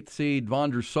playing the 8th seed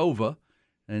Vondrousova,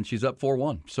 and she's up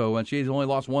 4-1. So and she's only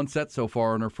lost one set so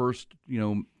far in her first,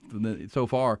 so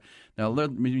far. Now,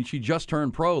 she just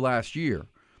turned pro last year,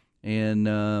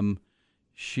 and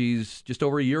she's just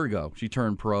over a year ago she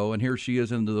turned pro, and here she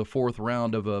is into the fourth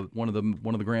round of one of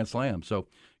the Grand Slams. So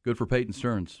good for Peyton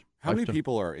Stearns. How many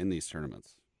people are in these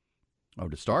tournaments? Oh,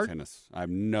 to start? Tennis. I have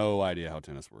no idea how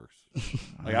tennis works.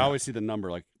 I always see the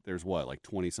number, there's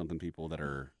 20-something people that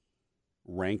are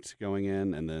ranked going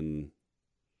in, and then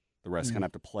the rest kind of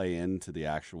have to play into the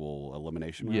actual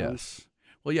elimination rounds. Yes.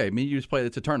 Well, yeah, you just play,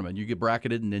 it's a tournament. You get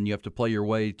bracketed, and then you have to play your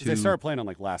way to... They started playing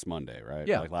on, last Monday, right?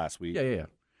 Yeah. Last week. Yeah.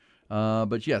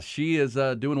 But, yes, she is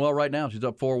doing well right now. She's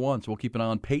up 4-1, so we'll keep an eye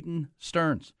on Peyton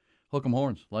Stearns. Hook 'em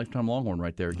horns. Lifetime Longhorn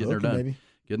right there. Getting her done. Baby.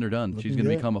 Getting her done. She's going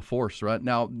to become a force right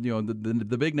now.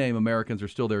 The big name Americans are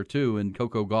still there too, and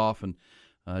Coco Gauff and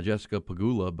Jessica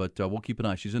Pegula. But we'll keep an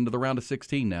eye. She's into the round of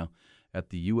 16 now at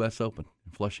the U.S. Open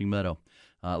in Flushing Meadow.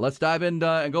 Let's dive in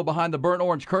and go behind the burnt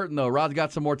orange curtain, though. Rod's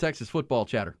got some more Texas football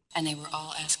chatter. And they were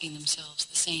all asking themselves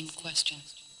the same question: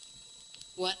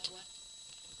 what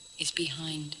is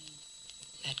behind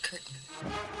that curtain?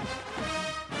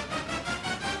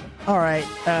 All right.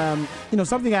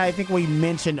 Something I think we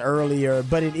mentioned earlier,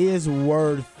 but it is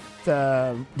worth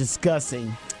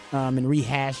discussing and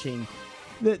rehashing.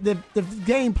 The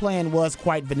game plan was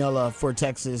quite vanilla for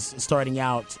Texas starting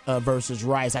out versus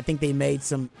Rice. I think they made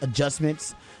some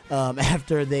adjustments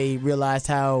after they realized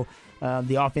how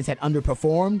the offense had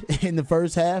underperformed in the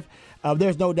first half.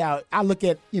 There's no doubt. I look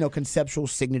at, conceptual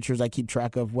signatures. I keep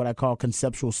track of what I call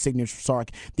conceptual signatures, Sark.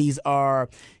 These are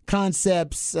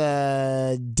concepts,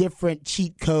 different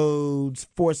cheat codes,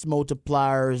 force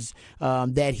multipliers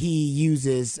that he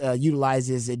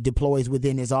utilizes, deploys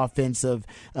within his offensive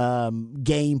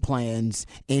game plans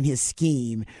and his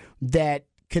scheme that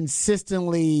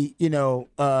consistently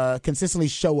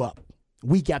show up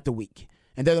week after week.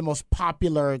 And they're the most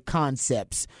popular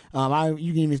concepts.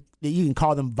 You can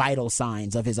call them vital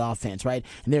signs of his offense, right?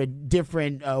 And there are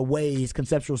different ways,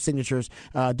 conceptual signatures,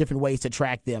 different ways to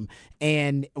track them.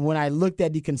 And when I looked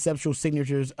at the conceptual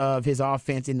signatures of his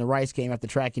offense in the Rice game after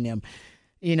tracking them,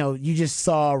 you just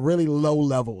saw really low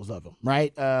levels of them,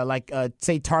 right?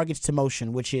 Say targets to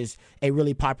motion, which is a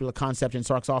really popular concept in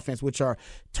Sark's offense, which are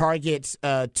targets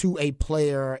to a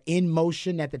player in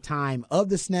motion at the time of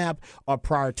the snap or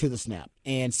prior to the snap.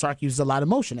 And Sark uses a lot of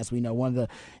motion, as we know. One of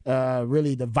the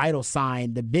really the vital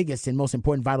sign, the biggest and most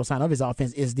important vital sign of his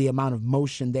offense is the amount of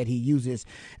motion that he uses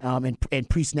and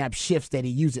pre-snap shifts that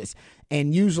he uses.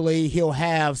 And usually he'll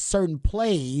have certain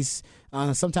plays,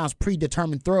 sometimes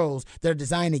predetermined throws, that are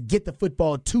designed to get the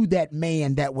football to that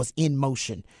man that was in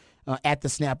motion at the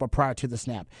snap or prior to the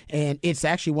snap. And it's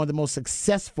actually one of the most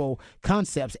successful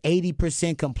concepts,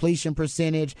 80% completion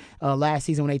percentage last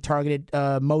season when they targeted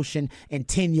motion and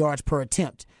 10 yards per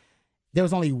attempt. There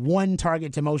was only one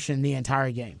target to motion in the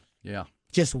entire game. Yeah.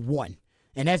 Just one.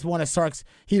 And that's one of Sark's,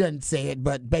 he doesn't say it,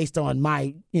 but based on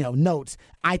my notes,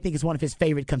 I think it's one of his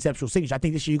favorite conceptual signatures. I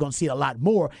think this year you're going to see it a lot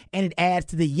more, and it adds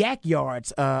to the yak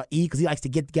yards, because he likes to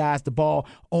get guys the ball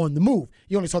on the move.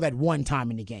 You only saw that one time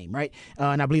in the game, right?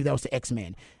 And I believe that was the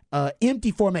X-Man.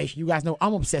 Empty formation. You guys know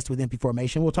I'm obsessed with empty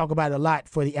formation. We'll talk about it a lot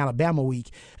for the Alabama week,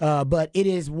 but it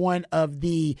is one of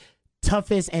the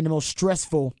toughest and the most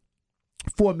stressful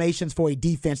formations for a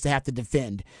defense to have to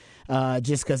defend.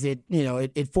 Just because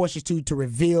it forces you to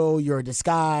reveal your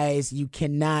disguise. You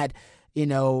cannot, you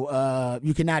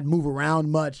cannot move around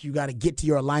much. You got to get to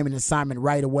your alignment assignment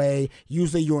right away.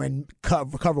 Usually you're in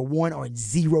cover one or in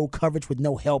zero coverage with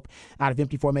no help out of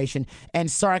empty formation. And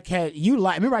Sark had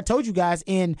remember I told you guys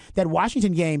in that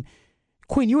Washington game,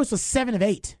 Quinn Ewers was 7 of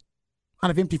 8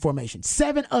 out of empty formation.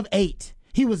 7 of 8.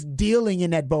 He was dealing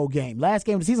in that bowl game. Last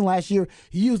game of the season last year,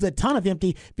 he used a ton of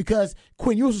empty because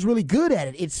Quinn Ewers was really good at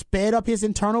it. It sped up his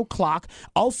internal clock.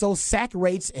 Also, sack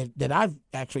rates that I've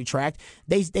actually tracked,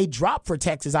 they dropped for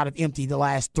Texas out of empty the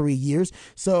last 3 years.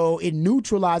 So it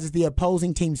neutralizes the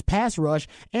opposing team's pass rush,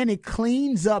 and it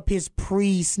cleans up his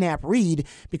pre-snap read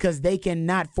because they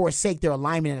cannot forsake their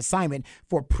alignment and assignment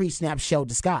for pre-snap shell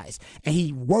disguise. And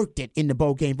he worked it in the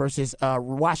bowl game versus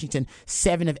Washington,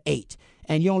 7 of 8.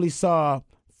 And you only saw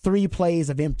 3 plays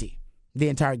of empty the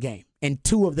entire game. And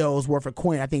 2 of those were for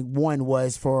Quinn. I think 1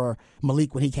 was for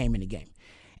Malik when he came in the game.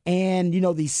 And, the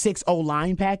 6-0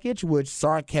 line package, which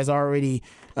Sark has already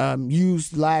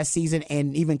used last season,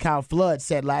 and even Kyle Flood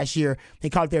said last year, they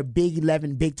called it their Big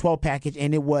 11, Big 12 package,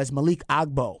 and it was Malik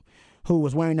Agbo, who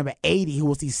was wearing number 80, who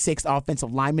was the 6th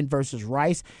offensive lineman versus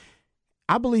Rice.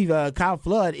 I believe Kyle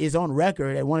Flood is on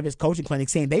record at one of his coaching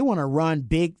clinics saying they want to run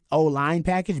big O-line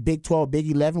package, Big 12,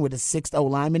 Big 11 with a 6th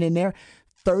O-lineman in there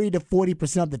 30 to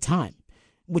 40% of the time,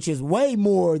 which is way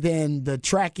more than the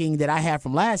tracking that I had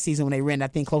from last season when they ran, I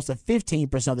think, close to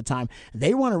 15% of the time.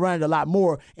 They want to run it a lot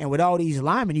more, and with all these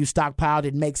linemen you stockpiled,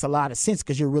 it makes a lot of sense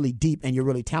because you're really deep and you're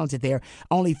really talented there.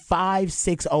 Only 5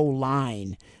 6-0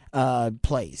 line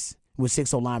plays with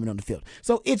 6-0 linemen on the field.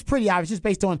 So it's pretty obvious just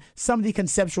based on some of the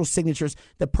conceptual signatures,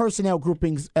 the personnel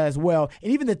groupings as well,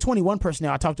 and even the 21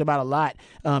 personnel I talked about a lot,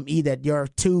 that your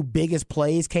 2 biggest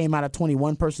plays came out of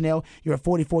 21 personnel. Your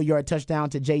 44-yard touchdown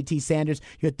to J.T. Sanders,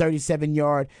 your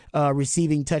 37-yard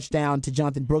receiving touchdown to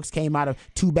Jonathan Brooks came out of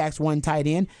 2 backs, 1 tight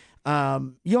end.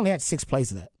 You only had 6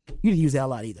 plays of that. You didn't use that a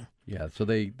lot either. Yeah, so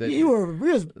it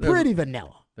was pretty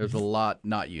vanilla. There's a lot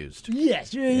not used.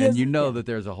 Yes. And that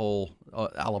there's a whole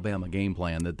Alabama game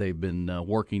plan that they've been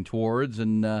working towards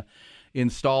and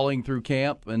installing through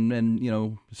camp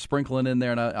and sprinkling in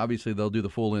there. And obviously they'll do the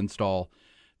full install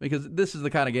because this is the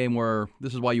kind of game where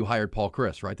this is why you hired Paul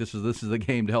Chryst, right? This is the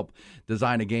game to help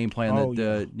design a game plan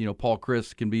Paul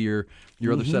Chryst can be your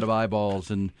other set of eyeballs.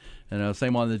 And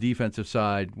same on the defensive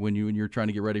side when you're trying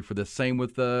to get ready for this. Same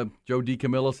with Joe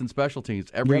DeCamillis and special teams.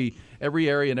 Every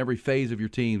area and every phase of your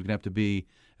team is going to have to be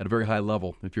at a very high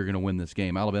level if you're going to win this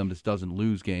game. Alabama just doesn't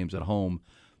lose games at home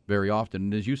very often.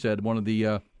 And as you said, one of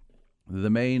the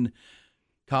main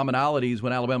commonalities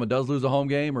when Alabama does lose a home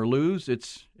game or lose,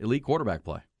 it's elite quarterback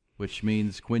play, which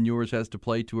means Quinn Ewers has to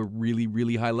play to a really,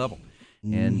 really high level.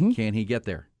 And can he get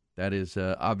there? That is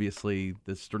obviously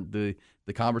the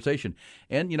conversation.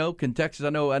 And can Texas? I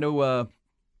know.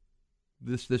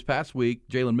 This past week,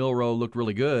 Jalen Milroe looked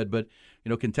really good, but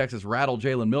can Texas rattle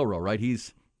Jalen Milroe? Right?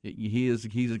 He's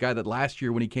a guy that last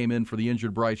year when he came in for the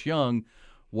injured Bryce Young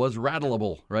was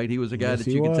rattleable. Right? He was a guy that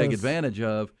you could take advantage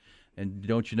of. And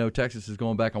don't you know Texas is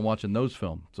going back and watching those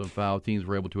films of how teams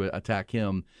were able to attack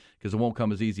him because it won't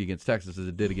come as easy against Texas as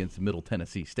it did against Middle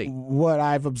Tennessee State. What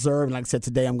I've observed, like I said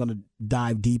today, I'm going to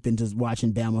dive deep into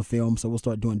watching Bama film, so we'll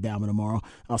start doing Bama tomorrow.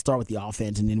 I'll start with the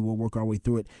offense, and then we'll work our way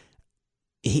through it.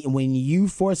 When you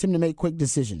force him to make quick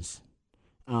decisions,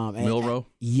 Milroe?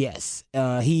 Yes.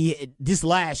 This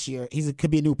last year,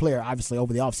 could be a new player, obviously,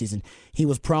 over the offseason. He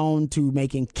was prone to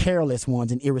making careless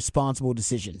ones and irresponsible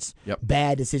decisions. Yep.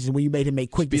 Bad decisions when you made him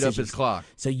make quick decisions. Speed up his clock.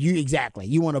 So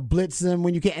you want to blitz him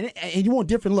when you can. And you want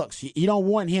different looks. You don't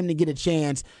want him to get a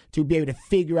chance to be able to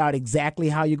figure out exactly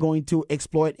how you're going to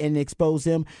exploit and expose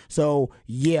him. So,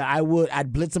 yeah,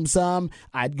 I'd blitz him some.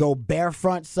 I'd go bare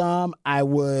front some.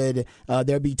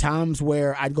 There'd be times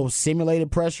where I'd go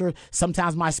simulated pressure.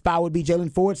 Sometimes my spy would be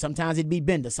Jalen Ford. Sometimes it'd be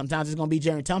Bender. Sometimes it's going to be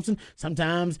Jerry Thompson.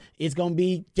 Sometimes it's going to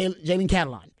be Jalen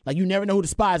Catalon. Like, you never know who the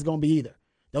spy is going to be either.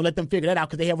 Don't let them figure that out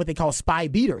because they have what they call spy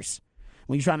beaters.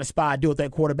 When you're trying to spy, do it with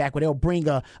that quarterback where they'll bring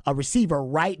a receiver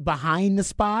right behind the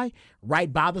spy,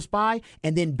 right by the spy,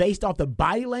 and then based off the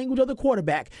body language of the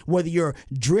quarterback, whether you're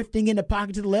drifting in the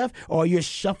pocket to the left or you're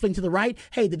shuffling to the right,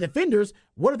 hey, the defenders,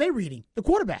 what are they reading? The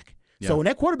quarterback. Yeah. So when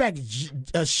that quarterback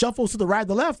shuffles to the right or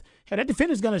the left, hey, that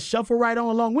defender's going to shuffle right on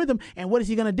along with him, and what is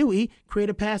he going to do? Create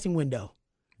a passing window.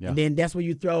 Yeah. And then that's where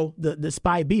you throw the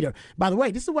spy beater. By the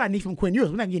way, this is what I need from Quinn Ewers.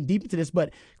 We're not getting deep into this,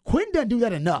 but Quinn doesn't do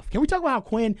that enough. Can we talk about how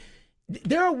Quinn –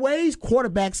 there are ways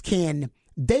quarterbacks can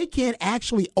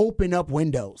actually open up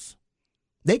windows.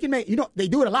 They can make, they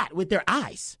do it a lot with their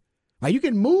eyes. Right? You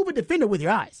can move a defender with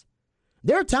your eyes.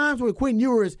 There are times where Quinn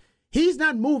Ewers, he's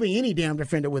not moving any damn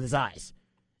defender with his eyes.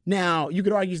 Now, you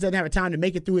could argue he doesn't have a time to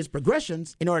make it through his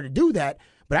progressions in order to do that,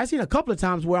 but I've seen a couple of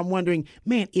times where I'm wondering,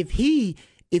 man, if he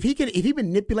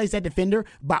manipulates that defender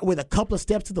with a couple of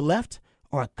steps to the left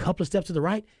or a couple of steps to the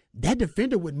right, that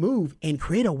defender would move and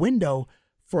create a window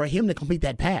for him to complete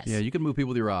that pass. Yeah, you can move people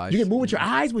with your eyes. You can move with your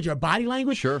eyes, with your body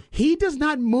language. Sure. He does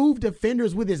not move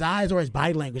defenders with his eyes or his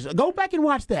body language. Go back and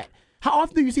watch that. How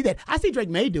often do you see that? I see Drake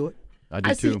May do it. I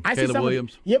do too. Caleb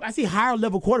Williams. Yep, I see higher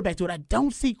level quarterbacks do it. I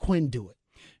don't see Quinn do it.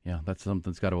 Yeah, that's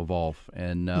something that's got to evolve.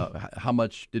 And how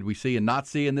much did we see and not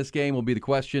see in this game will be the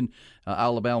question.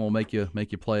 Alabama will make you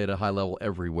play at a high level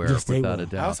everywhere, without a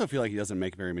doubt. I also feel like he doesn't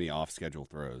make very many off-schedule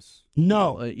throws.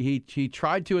 No. He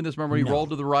tried to in this. Remember, he rolled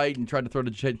to the right and tried to throw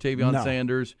to Tavion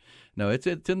Sanders. No, it's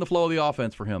in the flow of the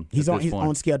offense for him. He's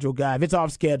on schedule guy. If it's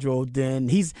off schedule, then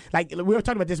he's like we were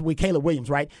talking about this with Caleb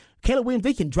Williams, right? Caleb Williams,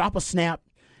 they can drop a snap.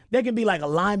 There can be like a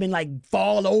lineman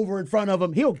fall over in front of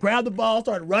him. He'll grab the ball,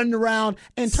 start running around,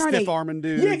 and turn stiff-arming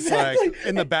dudes exactly.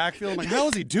 in the backfield. I'm like, how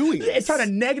is he doing this? And turn a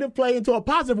negative play into a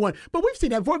positive one. But we've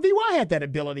seen that before. VY had that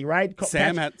ability, right?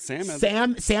 Sam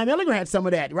Ehlinger had some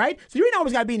of that, right? So you ain't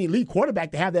always got to be an elite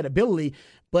quarterback to have that ability.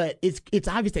 But it's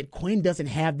obvious that Quinn doesn't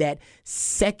have that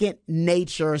second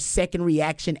nature, second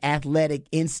reaction athletic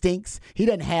instincts. He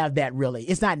doesn't have that really.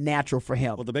 It's not natural for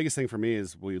him. Well, the biggest thing for me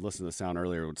is we listened to the sound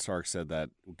earlier when Sark said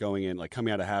that coming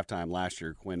out of halftime last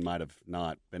year, Quinn might have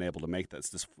not been able to make this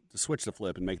to switch the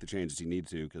flip and make the changes he needed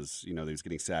to because he was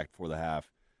getting sacked before the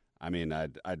half. I mean,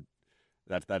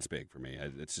 that's big for me.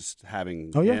 It's just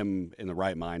having him in the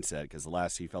right mindset because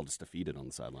he felt just defeated on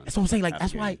the sideline. That's what I'm saying.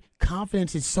 That's why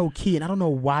confidence is so key. And I don't know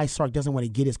why Sark doesn't want to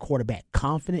get his quarterback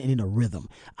confident and in a rhythm.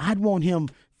 I'd want him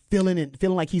feeling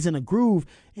like he's in a groove.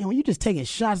 And when you're just taking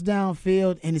shots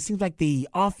downfield and it seems like the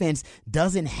offense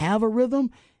doesn't have a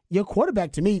rhythm, your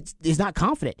quarterback, to me, is not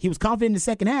confident. He was confident in the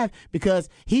second half because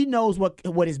he knows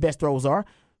what his best throws are,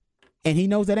 and he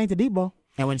knows that ain't the deep ball.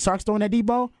 And when Sark's throwing that deep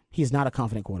ball, he's not a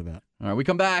confident quarterback. All right, we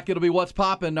come back. It'll be What's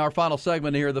Poppin', our final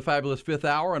segment here, the fabulous fifth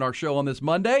hour in our show on this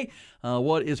Monday.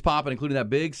 What is poppin', including that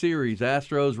big series,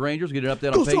 Astros, Rangers. Get an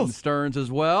update on Peyton Stearns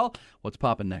as well. What's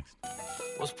poppin' next?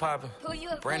 What's poppin'?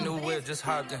 Brand new whip, just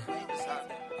hopped in.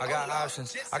 I got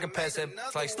options. I can pass that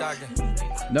like Stockton.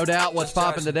 No doubt what's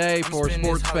poppin' today for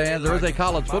sports fans. There is a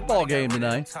college football game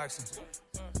tonight.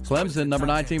 Clemson, number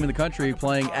 9 team in the country,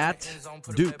 playing at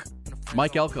Duke.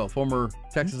 Mike Elko, former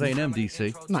Texas A&M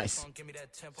DC. Nice.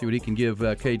 See what he can give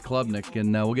Cade Klubnik.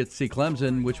 And we'll get to see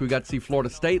Clemson, which we got to see Florida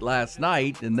State last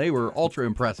night, and they were ultra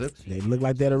impressive. They look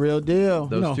like they're a real deal.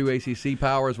 Those two ACC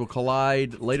powers will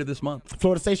collide later this month.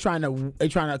 Florida State's trying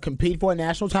to compete for a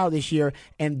national title this year,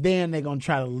 and then they're going to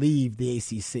try to leave the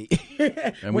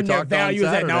ACC. And when their value is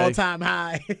at an all-time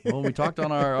high. Well, we talked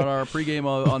on our pregame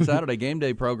on Saturday game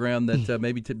day program that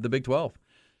maybe the Big 12.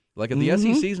 Like if the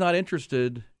SEC's not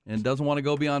interested and doesn't want to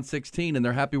go beyond 16 and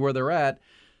they're happy where they're at,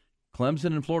 Clemson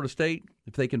and Florida State,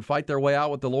 if they can fight their way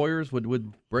out with the lawyers, would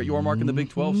Brett Yormark in the Big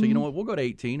 12 say, you know what, we'll go to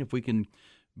 18 if we can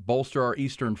bolster our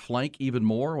eastern flank even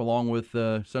more, along with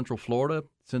Central Florida,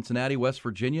 Cincinnati, West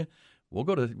Virginia. We'll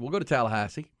go to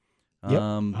Tallahassee. Yep,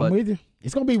 I'm with you.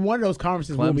 It's going to be one of those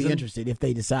conferences we'll be interested if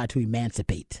they decide to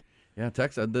emancipate. Yeah,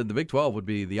 Texas. The Big 12 would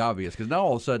be the obvious because now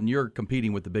all of a sudden you're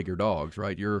competing with the bigger dogs,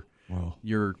 right? You're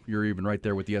you're even right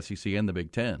there with the SEC and the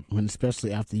Big Ten. And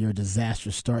especially after your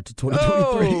disastrous start to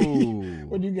 2023,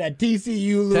 when you got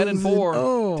TCU losing.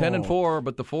 10-4, 10-4,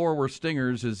 but the 4 were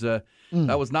stingers. That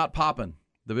was not popping.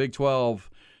 The Big 12,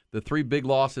 the 3 big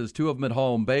losses, 2 of them at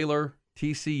home: Baylor,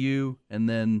 TCU, and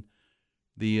then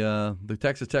the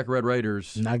Texas Tech Red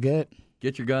Raiders. Not good.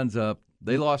 Get your guns up.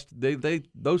 They lost.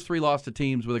 Those 3 lost to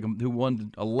teams who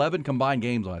won 11 combined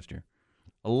games last year.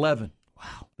 11.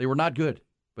 Wow. They were not good,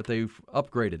 but they've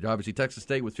upgraded. Obviously, Texas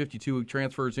State with 52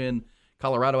 transfers in.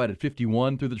 Colorado added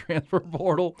 51 through the transfer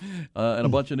portal, and a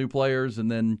bunch of new players.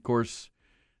 And then, of course,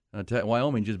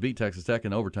 Wyoming just beat Texas Tech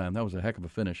in overtime. That was a heck of a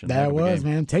finish. That was,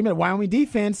 man. Take me to Wyoming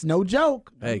defense. No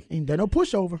joke. Hey. They're no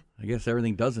pushover. I guess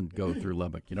everything doesn't go through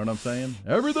Lubbock. You know what I'm saying?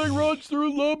 Everything runs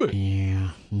through Lubbock. Yeah.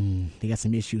 They got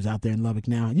some issues out there in Lubbock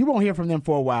now. You won't hear from them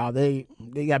for a while. They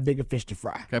got bigger fish to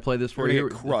fry. Can I play this for We're you?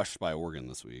 get crushed by Oregon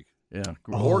this week. Yeah.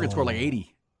 Oregon scored like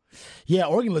 80. Yeah,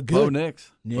 Oregon looked good. Bo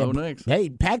Nix. Yeah, Bo Nix. Hey,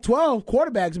 Pac-12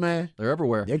 quarterbacks, man. They're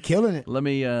everywhere. They're killing it. Let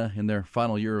me, in their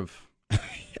final year of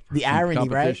the irony,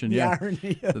 right? The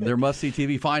irony. Their must-see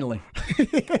TV, finally.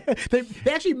 they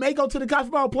actually may go to the college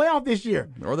football playoff this year.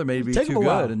 Or they may be too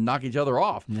good and knock each other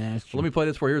off. Yeah, so let me play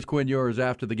this for you. Here's Quinn Ewers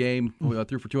after the game.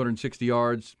 Threw for 260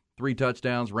 yards, 3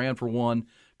 touchdowns, ran for 1.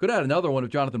 Could have had another one if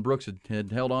Jonathan Brooks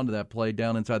had held on to that play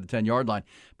down inside the 10-yard line.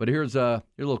 But here's a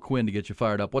little Quinn to get you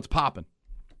fired up. What's popping?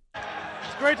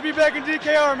 It's great to be back in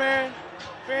DKR, man.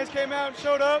 Fans came out and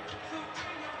showed up.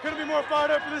 Couldn't be more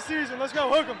fired up for this season. Let's go,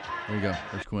 hook 'em. There you go.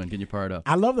 There's Quinn. Getting you fired up.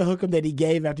 I love the hook 'em that he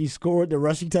gave after he scored the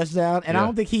rushing touchdown. And I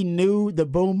don't think he knew the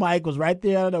boom mic was right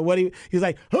there. I don't know what he was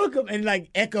like, hook 'em, and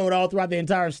like echoed all throughout the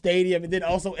entire stadium, and then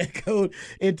also echoed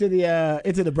into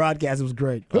the broadcast. It was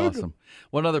great. Awesome.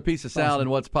 One other piece of sound and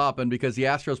what's popping, because the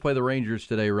Astros play the Rangers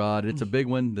today, Rod. It's a big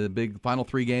one. The big final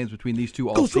 3 games between these two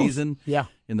all season. Yeah.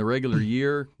 In the regular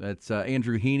year. That's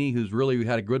Andrew Heaney, who's really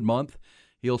had a good month.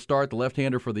 He'll start the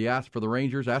left-hander for the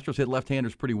Rangers. Astros hit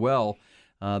left-handers pretty well.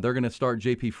 They're going to start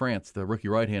J.P. France, the rookie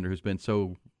right-hander who's been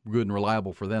so good and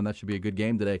reliable for them. That should be a good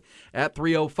game today at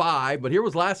 3:05. But here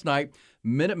was last night,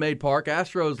 Minute Maid Park.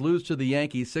 Astros lose to the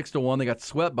Yankees 6-1. They got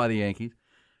swept by the Yankees.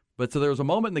 But so there was a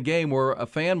moment in the game where a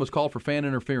fan was called for fan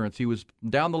interference. He was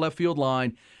down the left field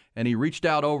line, and he reached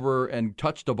out over and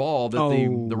touched a ball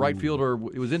that the right fielder,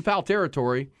 it was in foul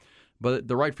territory, but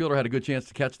the right fielder had a good chance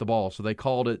to catch the ball. So they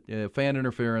called it fan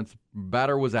interference.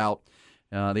 Batter was out.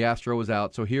 The Astro was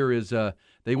out. So here is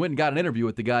they went and got an interview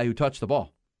with the guy who touched the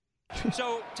ball.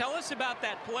 So tell us about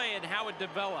that play and how it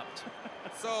developed.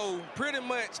 So pretty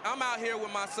much, I'm out here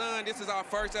with my son. This is our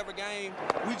first ever game.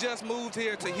 We just moved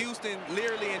here to Houston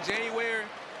literally in January,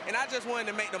 and I just wanted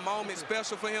to make the moment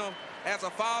special for him. As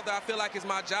a father, I feel like it's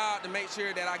my job to make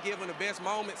sure that I give him the best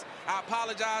moments. I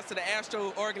apologize to the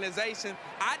Astro organization.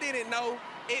 I didn't know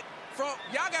it.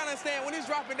 Y'all gotta understand, when it's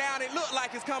dropping down, it looked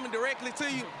like it's coming directly to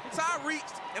you. So I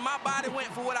reached, and my body went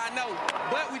for what I know.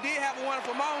 But we did have a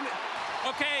wonderful moment.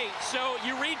 Okay, so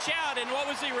you reach out, and what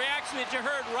was the reaction that you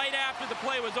heard right after the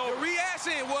play was over? The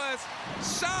reaction was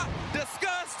shock,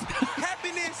 disgust,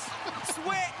 happiness,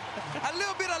 sweat, a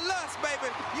little bit of lust, baby.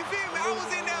 You feel me? I was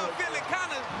in there feeling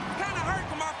kind of hurt,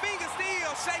 because my fingers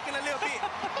still shaking a little bit.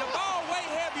 The ball way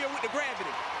heavier with the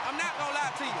gravity. I'm not gonna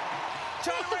lie to you.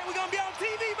 Charlie Ray, we're gonna be on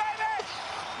TV, baby.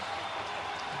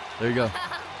 There you go.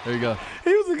 There you go.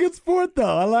 He was a good sport,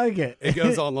 though. I like it. It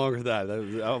goes on longer than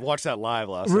that. I watched that live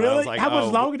last night. Really? I was like, how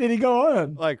much longer did he go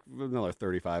on? Like another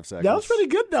 35 seconds. That was pretty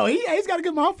good, though. He's got a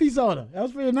good mouthpiece on him. That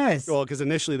was pretty nice. Well, because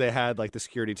initially they had like the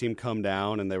security team come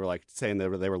down, and they were like saying they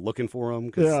were looking for him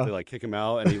because they like kick him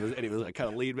out, and he was like kind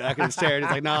of leaned back in his chair. And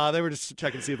he's like, nah, they were just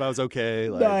checking to see if I was okay.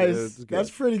 Like, nice. That's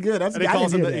pretty good. That's and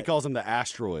he calls them the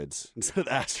Asteroids instead of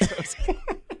the Astros.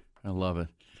 I love it.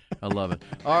 I love it.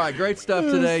 All right, great stuff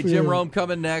today. Jim Rome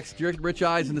coming next. Rich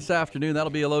Eisen this afternoon. That'll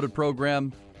be a loaded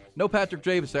program. No Patrick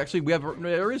Davis. Actually, we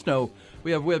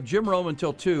have Jim Rome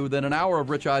until 2, then an hour of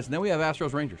Rich Eisen, then we have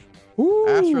Astros Rangers. Ooh.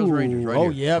 Astros Rangers right here. Oh,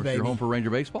 yeah, baby. You're home for Ranger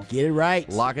baseball. Get it right.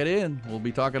 Lock it in. We'll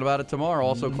be talking about it tomorrow.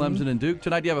 Also, Clemson and Duke.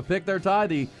 Tonight, do you have a pick there, Ty?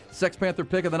 The Sex Panther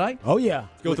pick of the night? Oh, yeah.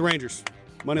 Let's go with the Rangers.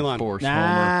 Money line. Of course.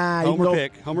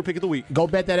 Homer pick of the week. Go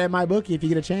bet that at MyBookie if you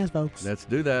get a chance, folks. Let's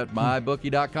do that.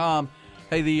 MyBookie.com.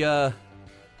 Hey, the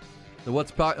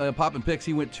what's poppin' picks?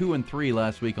 He went 2-3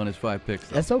 last week on his 5 picks.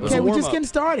 That's okay. We're just getting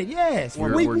started. Yes,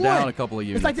 we're down a couple of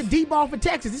units. It's like the deep ball for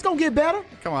Texas. It's gonna get better.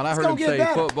 Come on, I heard him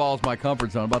say football's my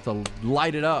comfort zone. I'm about to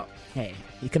light it up. Hey,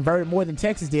 he converted more than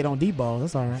Texas did on deep balls.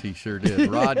 That's all right. He sure did.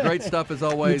 Rod, great stuff as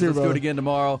always. Let's do it again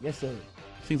tomorrow. Yes, sir.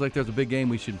 Seems like there's a big game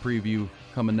we should preview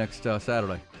coming next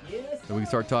Saturday. Yes. that we can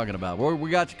start talking about. Well, we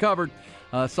got you covered.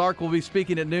 Sark will be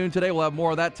speaking at noon today. We'll have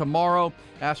more of that tomorrow.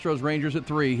 Astros Rangers at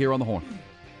 3 here on the Horn.